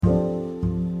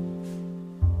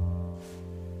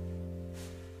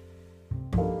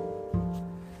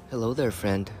Hello there,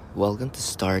 friend. Welcome to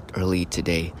Start Early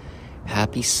today.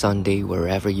 Happy Sunday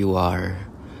wherever you are,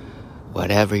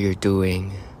 whatever you're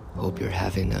doing. Hope you're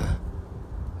having a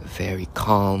very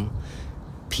calm,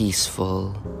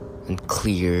 peaceful, and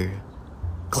clear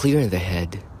in the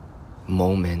head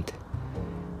moment.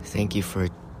 Thank you for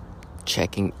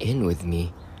checking in with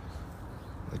me.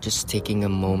 We're just taking a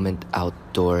moment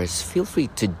outdoors. Feel free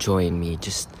to join me.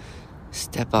 Just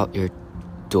step out your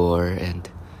door and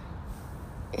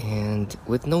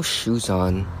with no shoes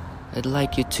on, I'd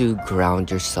like you to ground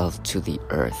yourself to the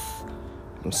earth.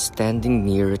 I'm standing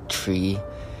near a tree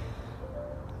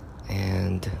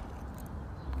and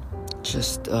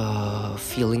just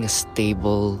feeling a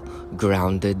stable,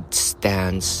 grounded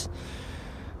stance.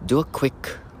 Do a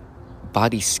quick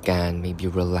body scan. Maybe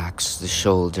relax the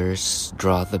shoulders,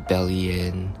 draw the belly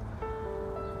in,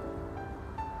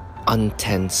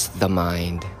 untense the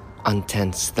mind,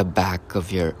 untense the back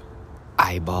of your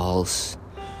eyeballs,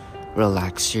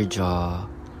 relax your jaw,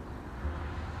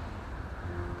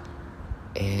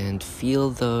 and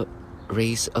feel the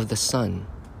rays of the sun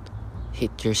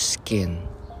hit your skin,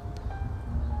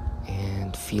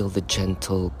 and feel the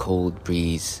gentle cold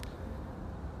breeze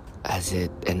as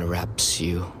it enwraps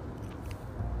you.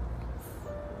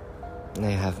 And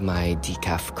I have my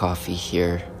decaf coffee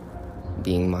here,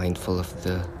 being mindful of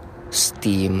the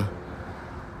steam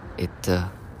it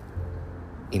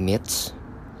emits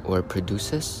or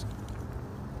produces.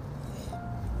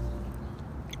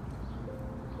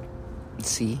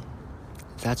 See,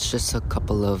 that's just a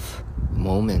couple of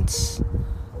moments.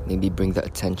 Maybe bring the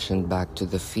attention back to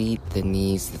the feet, the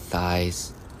knees, the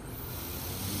thighs.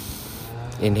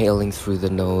 Inhaling through the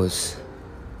nose,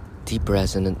 deep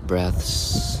resonant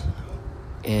breaths.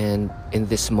 And in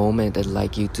this moment, I'd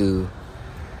like you to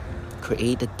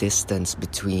create a distance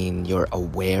between your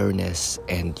awareness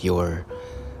and your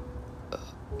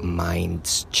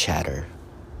mind's chatter.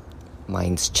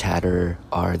 Mind's chatter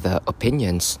are the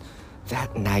opinions,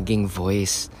 that nagging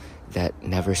voice that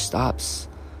never stops.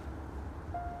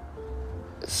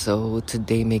 So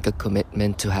today, make a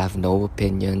commitment to have no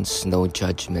opinions, no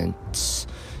judgments,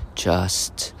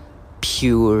 just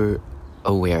pure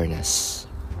awareness.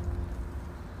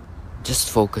 Just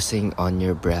focusing on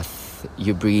your breath.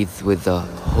 You breathe with the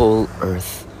whole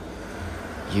earth.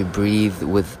 You breathe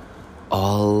with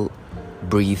all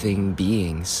breathing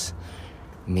beings.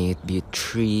 May it be a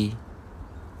tree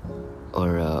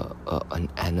or an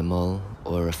animal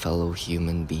or a fellow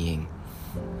human being.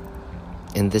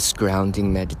 In this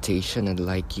grounding meditation, I'd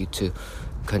like you to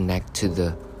connect to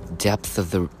the depth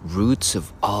of the roots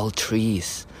of all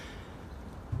trees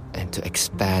and to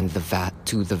expand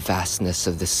to the vastness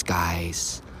of the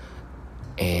skies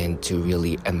and to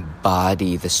really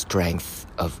embody the strength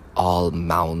of all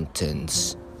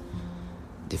mountains.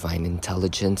 Divine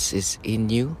intelligence is in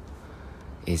you,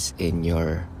 is in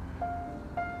your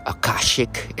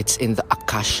Akashic, it's in the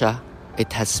Akasha.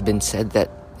 It has been said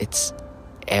that it's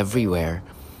everywhere,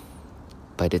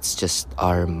 but it's just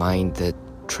our mind, the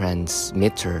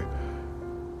transmitter.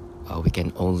 We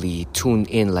can only tune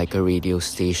in like a radio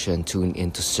station, tune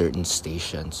into certain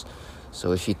stations.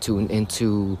 So if you tune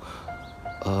into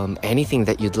anything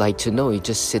that you'd like to know, you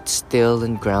just sit still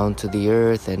and ground to the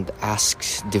earth and ask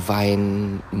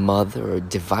Divine Mother or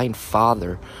Divine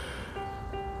Father,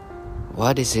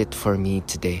 what is it for me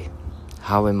today?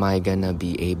 How am I gonna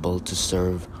be able to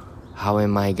serve? How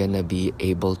am I gonna be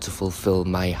able to fulfill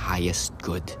my highest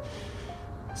good?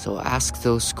 So ask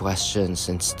those questions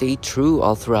and stay true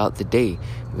all throughout the day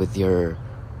with your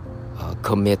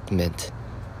commitment.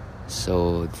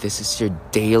 So this is your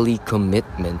daily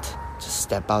commitment. Just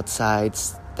step outside,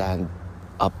 stand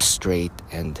up straight,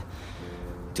 and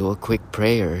do a quick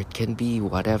prayer. It can be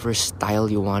whatever style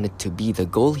you want it to be. The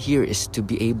goal here is to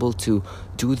be able to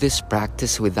do this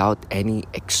practice without any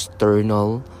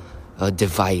external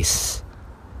device.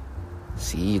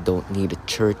 See, you don't need a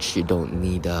church, you don't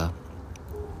need a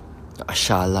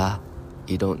shala,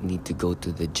 you don't need to go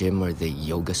to the gym or the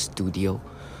yoga studio.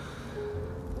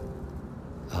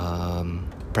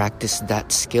 Practice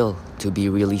that skill to be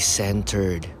really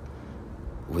centered.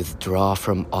 Withdraw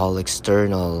from all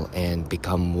external and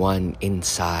become one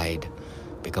inside.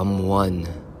 Become one.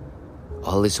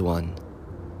 All is one.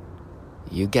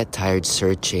 You get tired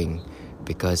searching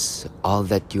because all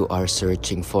that you are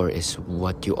searching for is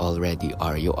what you already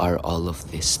are. You are all of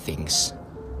these things.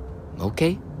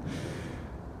 Okay?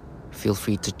 Feel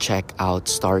free to check out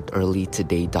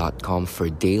startearlytoday.com for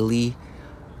daily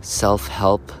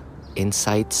self-help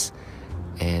insights,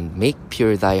 and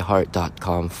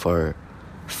makepurethaiheart.com for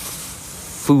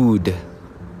food.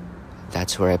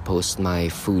 That's where I post my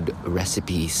food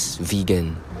recipes,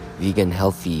 vegan vegan,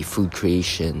 healthy food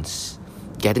creations.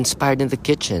 Get inspired in the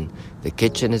kitchen. The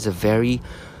kitchen is a very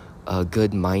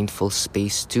good mindful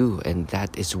space too, and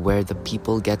that is where the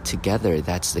people get together.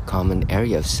 That's the common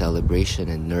area of celebration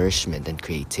and nourishment and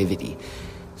creativity.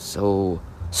 So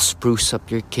spruce up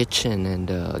your kitchen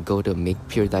and go to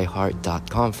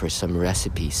makepuretheyheart.com for some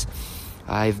recipes.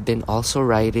 I've been also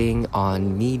writing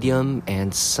on Medium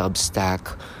and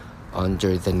Substack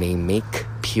under the name Make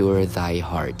Pure Thy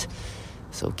Heart.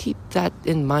 So keep that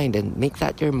in mind and make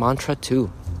that your mantra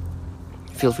too.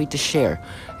 Feel free to share.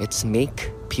 It's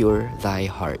Make Pure Thy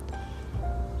Heart.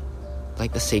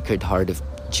 Like the Sacred Heart of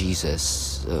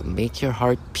Jesus. Make your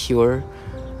heart pure.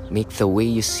 Make the way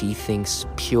you see things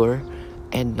pure.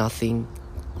 And nothing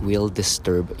will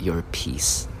disturb your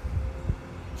peace.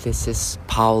 This is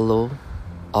Paolo,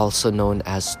 also known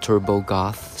as Turbo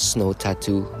Goth, Snow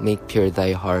Tattoo. Make pure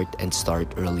thy heart and start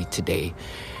early today.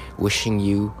 Wishing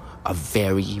you a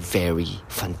very, very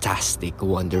fantastic,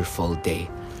 wonderful day.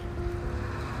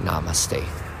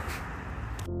 Namaste.